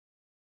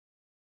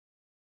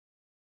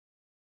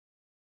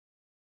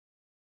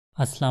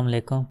Assalamu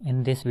alaikum.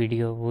 In this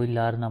video we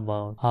learn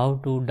about how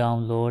to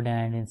download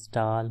and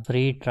install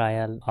free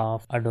trial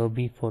of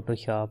Adobe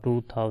Photoshop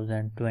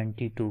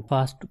 2022.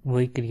 First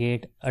we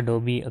create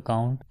Adobe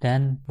account,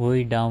 then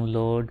we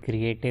download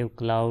Creative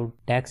Cloud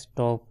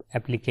desktop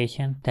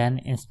application, then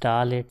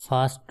install it.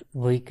 First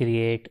we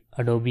create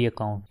Adobe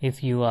account.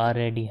 If you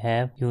already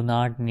have, you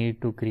not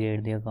need to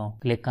create the account.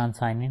 Click on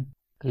sign in.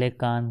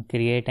 Click on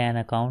create an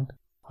account.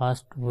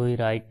 First we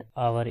write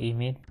our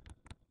email.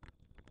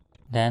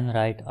 Then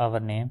write our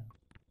name.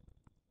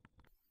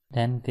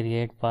 Then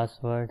create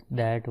password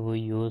that we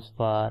use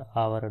for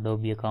our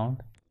Adobe account.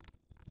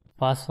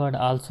 Password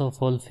also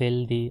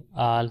fulfill the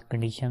all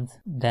conditions.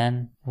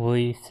 Then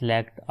we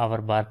select our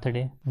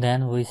birthday.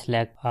 Then we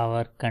select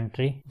our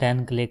country.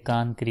 Then click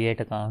on create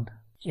account.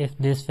 If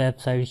this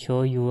website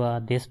show you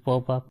this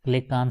pop-up,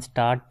 click on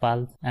start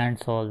pulse and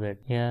solve it.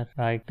 Here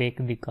write pick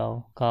the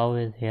cow. Cow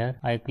is here.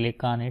 I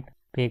click on it.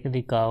 Pick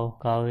the cow.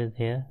 Cow is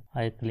here.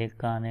 I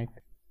click on it.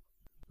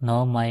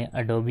 Now my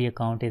Adobe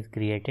account is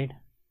created.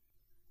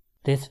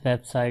 This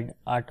website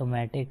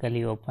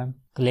automatically open.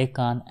 Click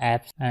on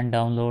apps and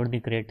download the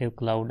Creative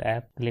Cloud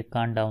app. Click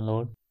on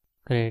download.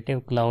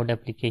 Creative Cloud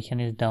application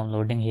is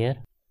downloading here.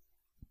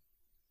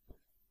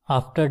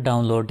 After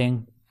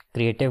downloading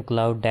Creative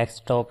Cloud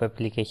desktop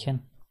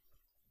application,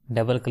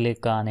 double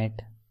click on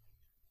it.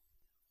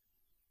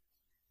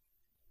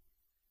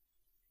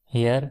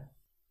 Here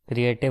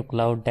Creative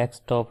Cloud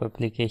desktop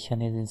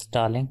application is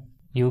installing.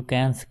 You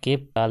can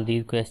skip all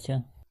these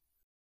questions.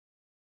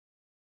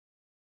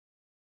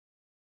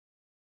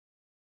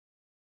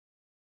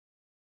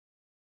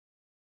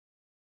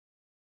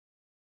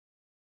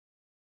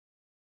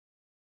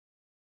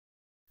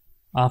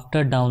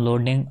 After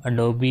downloading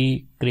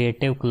Adobe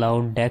Creative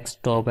Cloud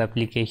desktop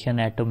application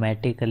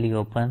automatically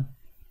open.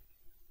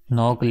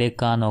 Now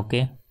click on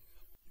OK.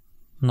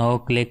 Now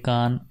click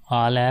on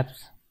all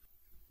apps.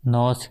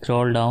 Now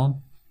scroll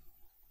down.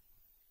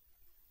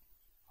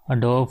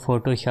 Adobe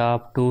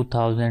Photoshop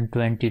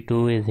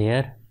 2022 is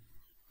here.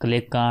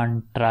 Click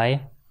on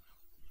try.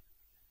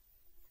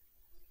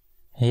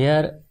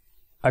 Here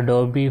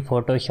Adobe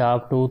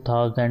Photoshop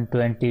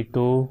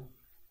 2022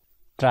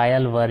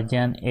 trial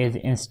version is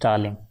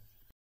installing.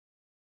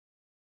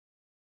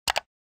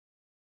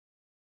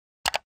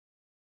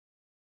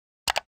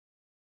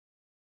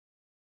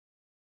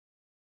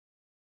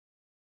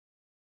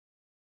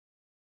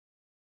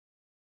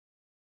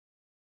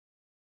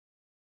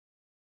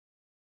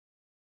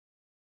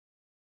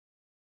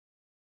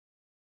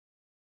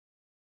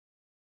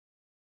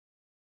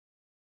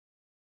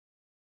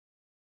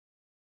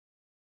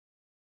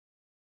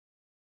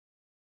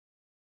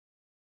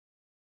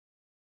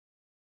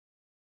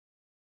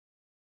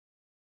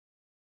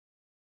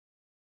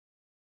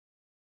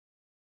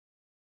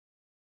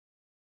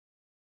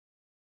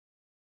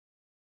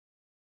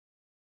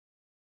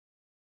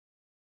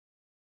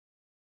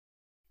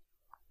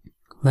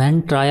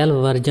 When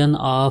trial version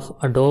of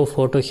Adobe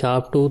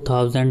Photoshop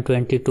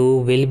 2022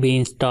 will be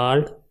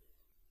installed,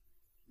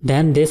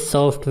 then this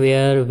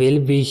software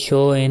will be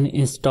shown in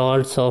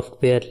installed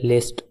software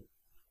list.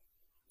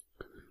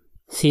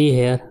 See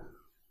here.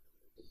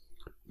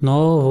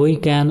 Now we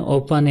can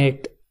open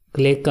it.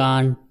 Click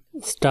on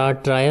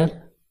start trial.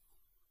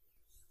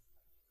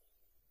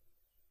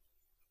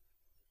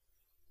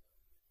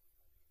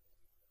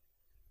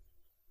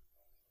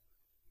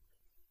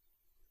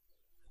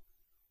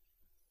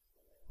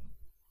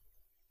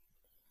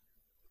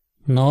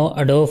 Now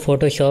Adobe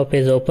Photoshop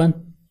is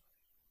open.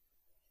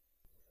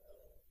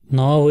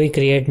 Now we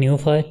create new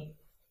file.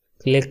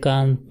 Click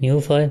on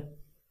new file.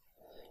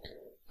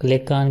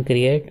 Click on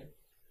create.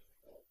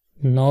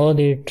 Now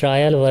the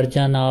trial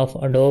version of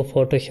Adobe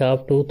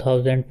Photoshop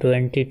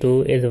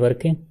 2022 is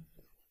working.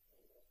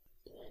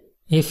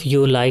 If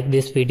you like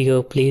this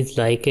video, please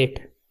like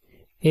it.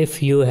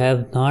 If you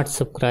have not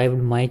subscribed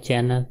my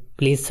channel,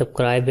 please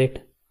subscribe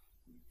it.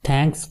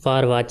 Thanks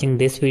for watching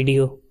this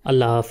video.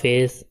 Allah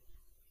Hafiz.